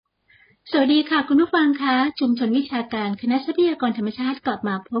สวัสดีค่ะคุณผู้ฟังคะชุมชนวิชาการคณะทรัพยากรธรรมชาติกลับม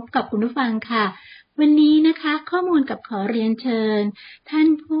าพบกับคุณผู้ฟังค่ะวันนี้นะคะข้อมูลกับขอเรียนเชิญท่าน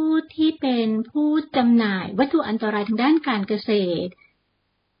ผู้ที่เป็นผู้จำหน่ายวัตถุอันตรายทางด้านการเกษตร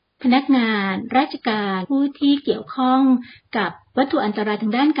พนักงานราชการผู้ที่เกี่ยวข้องกับวัตถุอันตรายทา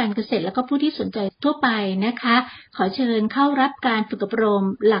งด้านการเกษตรและก็ผู้ที่สนใจทั่วไปนะคะขอเชิญเข้ารับการฝึกอบรม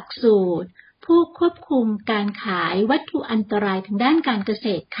หลักสูตรผู้ควบคุมการขายวัตถุอันตรายทางด้านการเกษ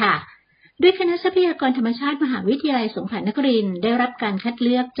ตรค่ะด้วยคณะทรัพยากรธรรมชาติมหาวิทยาลัยสงขลานครินทร์ได้รับการคัดเ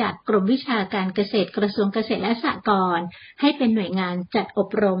ลือกจากกรมวิชาการเกษตรกระทรวงเกษตรและสหกรณ์ให้เป็นหน่วยงานจัดอบ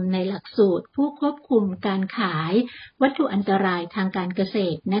รมในหลักสูตรผู้ควบคุมการขายวัตถุอันตรายทางการเกษ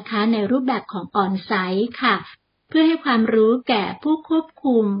ตรนะคะในรูปแบบของออนไซต์ค่ะเพื่อให้ความรู้แก่ผู้ควบ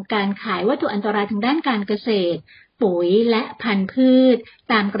คุมการขายวัตถุอันตรายทางด้านการเกษตรปุ๋ยและพันธุ์พืช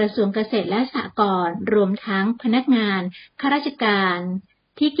ตามกระทรวงเกษตรและสหกรณ์รวมทั้งพนักงานข้าราชการ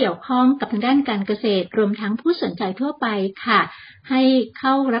ที่เกี่ยวข้องกับทางด้านการเกษตรรวมทั้งผู้สนใจทั่วไปค่ะให้เข้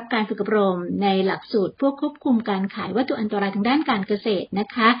ารับการฝึกอบรมในหลักสูตรผู้ควบคุมการขายวัตถุอันตรายทางด้านการเกษตรนะ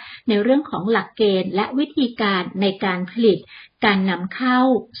คะในเรื่องของหลักเกณฑ์และวิธีการในการผลิตการนำเข้า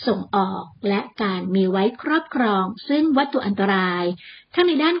ส่งออกและการมีไว้ครอบครองซึ่งวัตถุอันตรายทั้งใ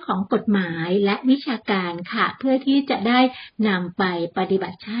นด้านของกฎหมายและวิชาการค่ะเพื่อที่จะได้นำไปปฏิบั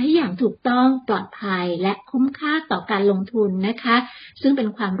ติใช้อย่างถูกต้องปลอดภัยและคุ้มค่าต่อการลงทุนนะคะซึ่งเป็น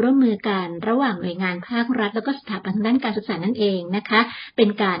ความร่วมมือกันระหว่างหน่วยงานภาครัฐและก็สถาบันทางด้านการศึกษานั่นเองนะคะเป็น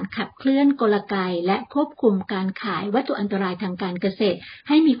การขับเคลื่อนกลไกและควบคุมการขายวัตถุอันตรายทางการเกษตรใ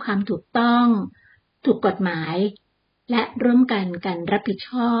ห้มีความถูกต้องถูกกฎหมายและร่วมกันรับผิด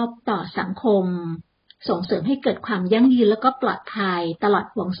ชอบต่อสังคมส่งเสริมให้เกิดความยั่งยืนและก็ปลอดภัยตลอด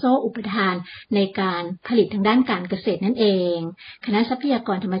ห่วงโซ่อุปทานในการผลิตทางด้านการเกษตรนั่นเองคณะทรัพยาก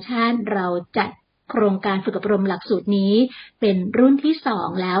รธรรมชาติเราจัดโครงการฝึกอบรมหลักสูตรนี้เป็นรุ่นที่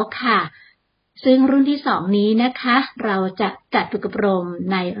2แล้วค่ะซึ่งรุ่นที่2นี้นะคะเราจะจัดฝึกอบรม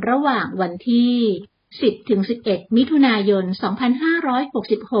ในระหว่างวันที่10-11 มิถุนายน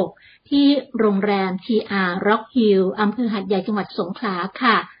 2566 ที่โรงแรม TR Rock Hill อำเภอหาดใหญ่จังหวัดสงขลา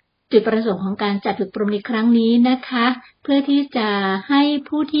ค่ะจุดประสงค์ของการจัดฝึกอบรมในครั้งนี้นะคะเพื่อที่จะให้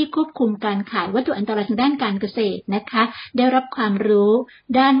ผู้ที่ควบคุมการขายวัตถุอันตรายทางด้านการเกษตรนะคะได้รับความรู้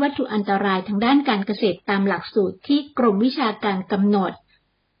ด้านวัตถุอันตรายทางด้านการเกษตรตามหลักสูตรที่กรมวิชาการกำหนด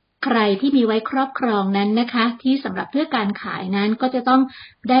ใครที่มีไว้ครอบครองนั้นนะคะที่สำหรับเพื่อการขายนั้นก็จะต้อง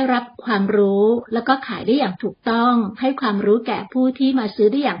ได้รับความรู้แล้วก็ขายได้อย่างถูกต้องให้ความรู้แก่ผู้ที่มาซื้อ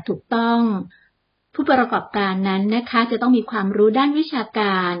ได้อย่างถูกต้องผู้ประกอบการนั้นนะคะจะต้องมีความรู้ด้านวิชาก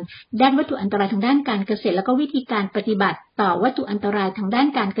ารด้านวัตถุอันตรายทางด้านการเกษตรแล้วก็วิธีการปฏิบัติต่อวัตถุอันตรายทางด้าน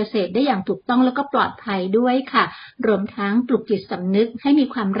การเกษตรได้อย่างถูกต้องแล้วก็ปลอดภัยด้วยค่ะรวมทั้งปลุกจิตสำนึกให้มี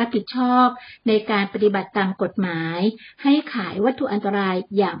ความรับผิดชอบในการปฏิบัติตามกฎหมายให้ขายวัตถุอันตราย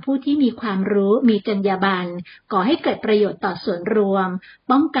อย่างผู้ที่มีความรู้มีจรรยาบรรณก่อให้เกิดประโยชน์ต่อส่วนรวม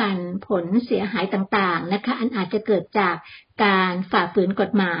ป้องกันผลเสียหายต่างๆนะคะอันอาจจะเกิดจากการฝ่าฝืนก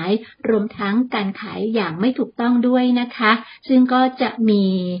ฎหมายรวมทั้งการขายอย่างไม่ถูกต้องด้วยนะคะซึ่งก็จะมี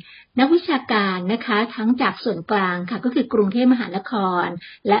นักวิชาการนะคะทั้งจากส่วนกลางค่ะก็คือกรุงเทพมหานคร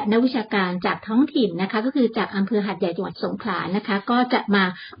และนักวิชาการจากท้องถิ่นนะคะก็คือจากอำเภอหาดใหญ่จังหวัดสงขลานะคะก็จะมา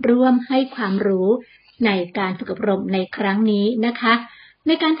ร่วมให้ความรู้ในการฝึกอบรมในครั้งนี้นะคะใ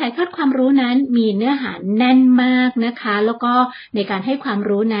นการถ่ายทอดความรู้นั้นมีเนื้อหาแน่นมากนะคะแล้วก็ในการให้ความ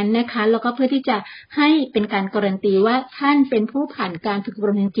รู้นั้นนะคะแล้วก็เพื่อที่จะให้เป็นการการันตีว่าท่านเป็นผู้ผ่านการฝึกอบ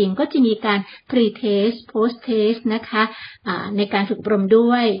รมจริงๆก็จะมีการ pre-test post-test นะคะในการฝึกอบรม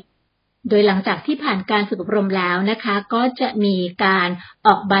ด้วยโดยหลังจากที่ผ่านการฝึกอบรมแล้วนะคะก็จะมีการอ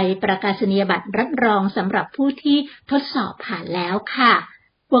อกใบประกาศนียบัตรรับรองสำหรับผู้ที่ทดสอบผ่านแล้วค่ะ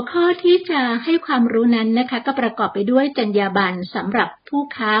หัวข้อที่จะให้ความรู้นั้นนะคะก็ประกอบไปด้วยจรรยาบรรณสำหรับผู้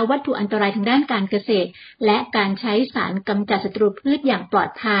ค้าวัตถุอันตรายทางด้านการเกษตรและการใช้สารกำจัดศัตรูพืชอย่างปลอด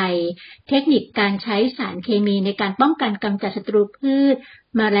ภัยเทคนิคการใช้สารเคมีในการป้องกันกำจัดศัตรูพืช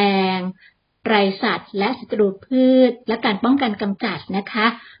แมลงไรสัตว์และศัตรูพืชและการป้องกันกำจัดนะคะ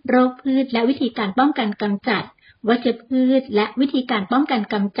โรคพืชและวิธีการป้องกันกำจัดวัชพืชและวิธีการป้องกัน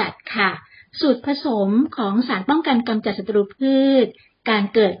กำจัดค่ะสูตรผสมของสารป้องกันกำจัดศัตรูพืชการ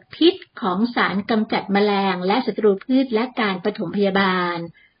เกิดพิษของสารกำจัดแมลงและศัตรูพืชและการปฐมพยาบาล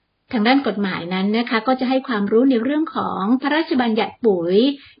ทางด้านกฎหมายนั้นนะคะก็จะให้ความรู้ในเรื่องของพระราชบัญญัติปุ๋ย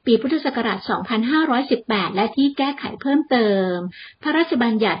ปีพุทธศักราช 2518 และที่แก้ไขเพิ่มเติมพระราชบั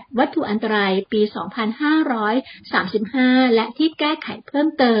ญญัติวัตถุอันตรายปี 2535 และที่แก้ไขเพิ่ม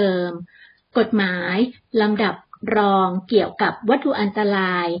เติมกฎหมายลำดับ รองเกี่ยวกับวัตถุอันตร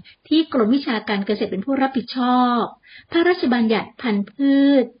ายที่กรมวิชาการเกษตรเป็นผู้รับผิดชอบพระราชบัญญัติพันธุ์พื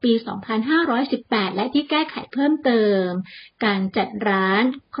ชปี 2518 และที่แก้ไขเพิ่มเติมการจัดร้าน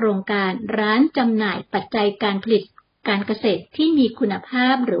โครงการร้านจำหน่ายปัจจัยการผลิตการเกษตรที่มีคุณภา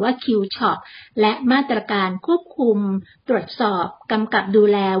พหรือว่า Q-Shop และมาตรการควบคุมตรวจสอบกำกับดู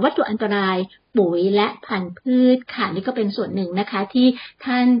แลวัตถุอันตรายปุ๋ยและพันธุ์พืชค่ะนี่ก็เป็นส่วนหนึ่งนะคะที่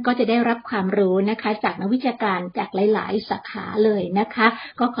ท่านก็จะได้รับความรู้นะคะจากนักวิชาการจากหลายๆสาขาเลยนะคะ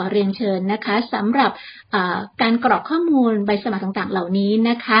ก็ขอเรียนเชิญนะคะสำหรับการกรอกข้อมูลใบสมัครต่างๆเหล่านี้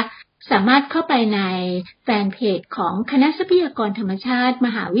นะคะสามารถเข้าไปในแฟนเพจของคณะทรัพยากรธรรมชาติม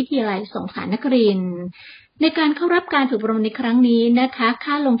หาวิทยาลัยสงขลานครินทร์ในการเข้ารับการฝึกอบรมในครั้งนี้นะคะ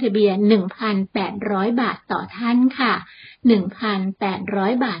ค่าลงทะเบียน 1,800 บาทต่อท่านค่ะ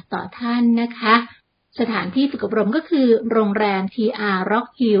 1,800 บาทต่อท่านนะคะสถานที่ฝึกอบรมก็คือโรงแรม TR Rock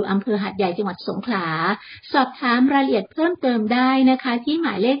Hill อำเภอหาดใหญ่จังหวัดสงขลาสอบถามรายละเอียดเพิ่มเติมได้นะคะที่หม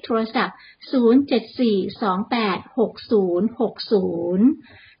ายเลขโทรศัพท์ 074286060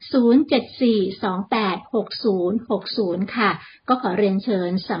 074286060 ค่ะก็ขอเรียนเชิ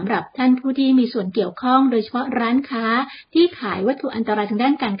ญสำหรับท่านผู้ที่มีส่วนเกี่ยวข้องโดยเฉพาะร้านค้าที่ขายวัตถุอันตรายทางด้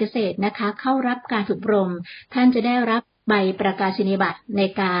านการเกษตรนะคะเข้ารับการฝึกอบรมท่านจะได้รับใบประกาศนียบัตรใน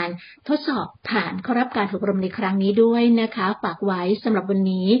การทดสอบผ่านเข้ารับการฝึกอบรมในครั้งนี้ด้วยนะคะฝากไว้สำหรับวัน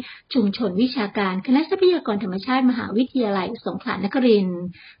นี้ชุมชนวิชาการคณะทรัพยากรธรรมชาติมหาวิทยาลัยสงขลานครินทร์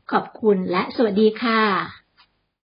ขอบคุณและสวัสดีค่ะ